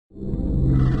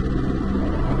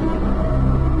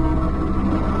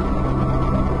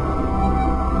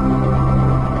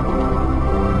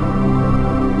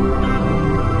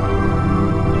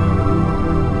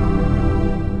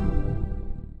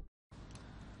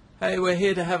Hey, we're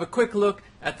here to have a quick look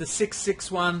at the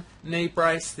 661 knee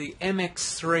brace, the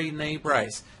MX3 knee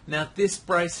brace. Now this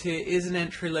brace here is an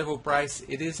entry-level brace.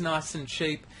 It is nice and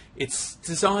cheap. It's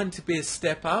designed to be a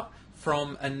step up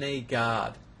from a knee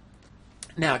guard.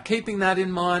 Now keeping that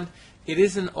in mind, it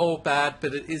isn't all bad,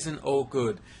 but it isn't all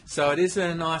good. So it is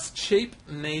a nice cheap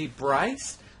knee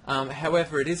brace.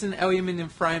 However, it is an aluminium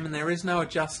frame and there is no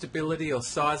adjustability or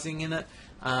sizing in it.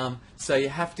 So you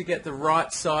have to get the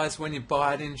right size when you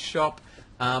buy it in shop.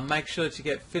 Make sure that you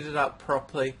get fitted up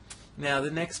properly. Now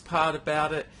the next part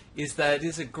about it is that it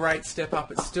is a great step up.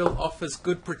 It still offers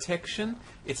good protection.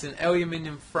 It's an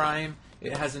aluminium frame.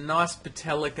 It has a nice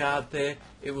patella guard there.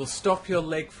 It will stop your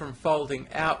leg from folding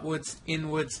outwards,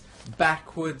 inwards,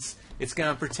 backwards. It's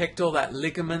going to protect all that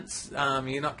ligaments.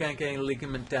 You're not going to get any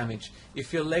ligament damage.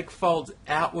 If your leg folds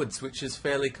outwards, which is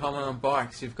fairly common on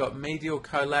bikes, you've got medial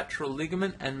collateral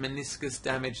ligament and meniscus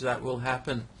damage that will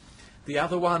happen. The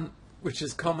other one, which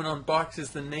is common on bikes,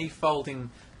 is the knee folding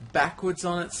backwards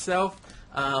on itself,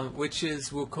 which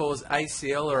will cause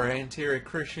ACL or anterior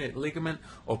cruciate ligament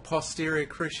or posterior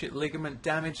cruciate ligament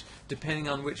damage, depending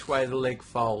on which way the leg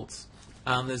folds.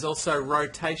 There's also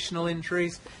rotational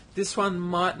injuries. This one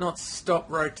might not stop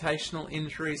rotational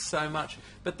injuries so much,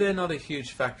 but they're not a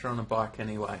huge factor on a bike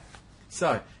anyway.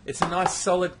 So, it's a nice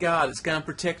solid guard. It's going to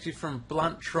protect you from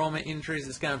blunt trauma injuries.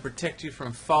 It's going to protect you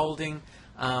from folding.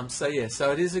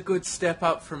 So it is a good step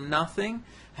up from nothing.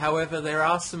 However, there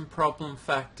are some problem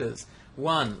factors.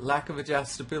 1, lack of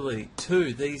adjustability.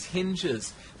 2, these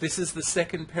hinges. This is the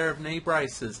second pair of knee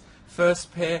braces.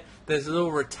 First pair, there's a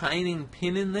little retaining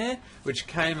pin in there which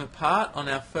came apart on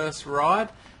our first ride,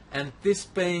 and this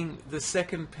being the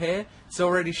second pair, it's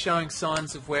already showing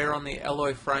signs of wear on the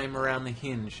alloy frame around the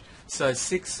hinge. So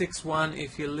 661,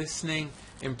 if you're listening,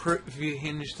 improve your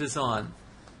hinge design.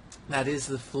 That is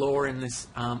the flaw in this.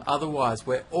 Otherwise,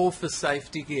 we're all for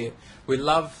safety gear. We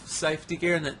love safety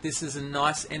gear, and that this is a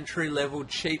nice entry-level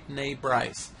cheap knee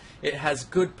brace. It has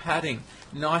good padding,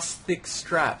 nice thick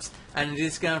straps, and it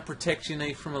is going to protect your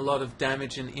knee from a lot of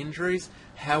damage and injuries.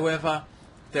 However,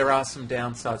 there are some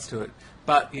downsides to it.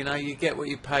 But, you know, you get what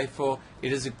you pay for.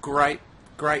 It is a great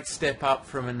step up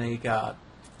from a knee guard.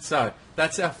 So,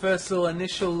 that's our first little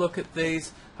initial look at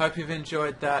these. Hope you've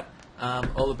enjoyed that.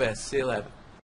 All the best. See you later.